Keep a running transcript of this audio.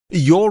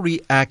Your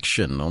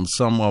reaction on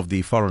some of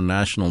the foreign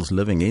nationals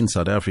living in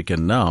South Africa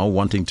now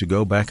wanting to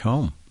go back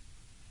home?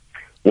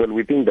 Well,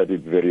 we think that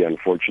it's very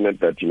unfortunate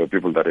that,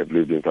 people that have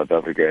lived in South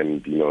Africa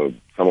and,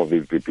 some of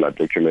these people are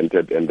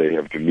documented and they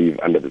have to leave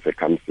under the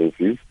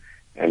circumstances.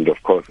 And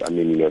of course,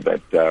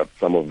 that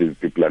some of these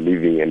people are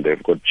leaving and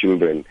they've got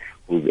children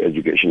whose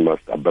education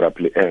must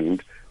abruptly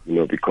end,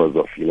 because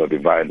of, the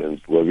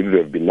violence. Well, it would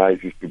have been nice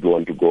if people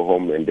want to go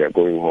home and they're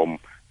going home,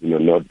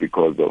 not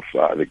because of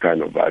the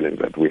kind of violence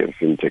that we have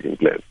seen taking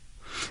place.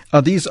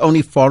 Are these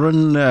only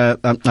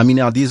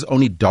are these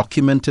only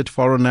documented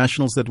foreign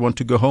nationals that want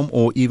to go home,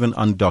 or even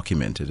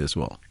undocumented as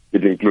well?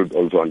 It includes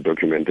also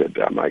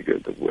undocumented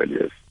migrants as well,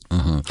 yes.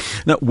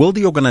 Mm-hmm. Now, will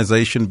the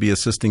organization be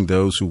assisting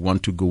those who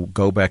want to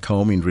go back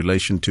home in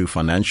relation to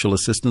financial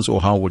assistance,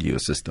 or how will you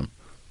assist them?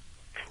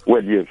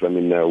 Well, yes.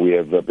 We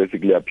have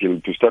basically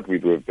appealed to start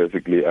with. We've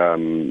basically,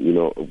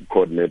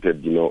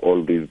 coordinated,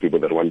 all these people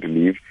that want to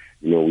leave,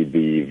 with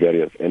the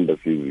various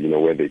embassies,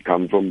 where they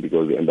come from,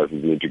 because the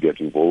embassies need to get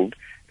involved.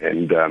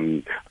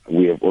 And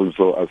we have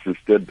also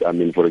assisted,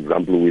 for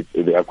example, with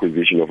the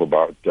acquisition of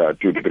about 2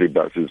 to 3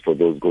 buses for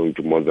those going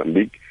to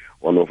Mozambique.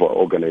 One of our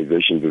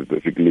organizations has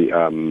basically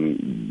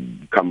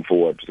come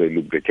forward to say,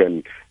 look, they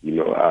can,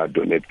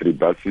 donate 3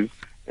 buses.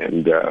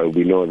 And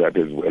we know that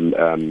as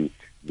well.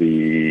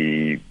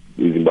 The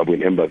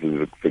Zimbabwean embassy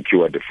has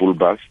secured a full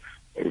bus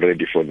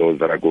ready for those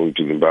that are going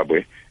to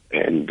Zimbabwe,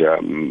 and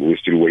we're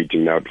still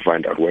waiting now to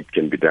find out what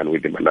can be done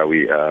with the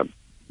Malawi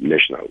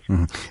nationals.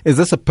 Mm-hmm. Is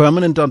this a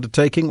permanent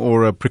undertaking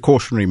or a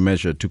precautionary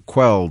measure to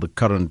quell the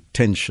current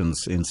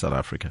tensions in South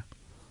Africa?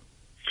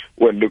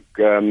 Well, look,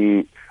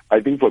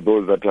 I think for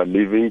those that are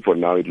leaving, for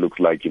now it looks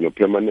like,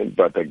 permanent,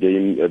 but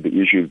again,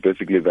 the issue is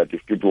basically that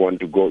if people want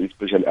to go,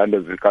 especially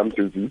under the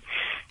circumstances,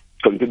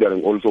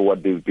 considering also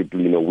what these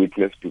people,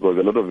 witnessed, because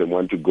a lot of them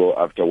want to go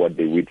after what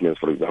they witnessed,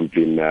 for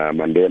example, in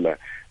Mandela,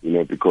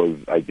 because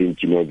I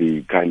think,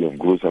 the kind of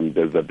gruesome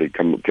death that they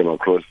came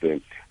across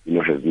them,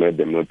 has made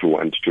them not to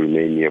want to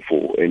remain here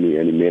for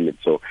any minute.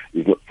 So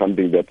it's not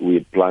something that we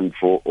had planned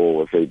for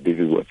or say this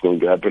is what's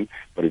going to happen,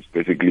 but it's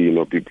basically,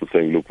 people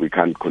saying, look, we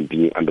can't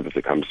continue under the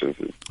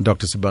circumstances.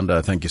 Dr.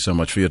 Sibanda, thank you so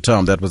much for your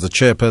time. That was the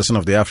chairperson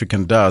of the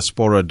African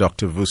Diaspora,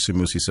 Dr.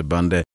 Vusimusi Sibanda.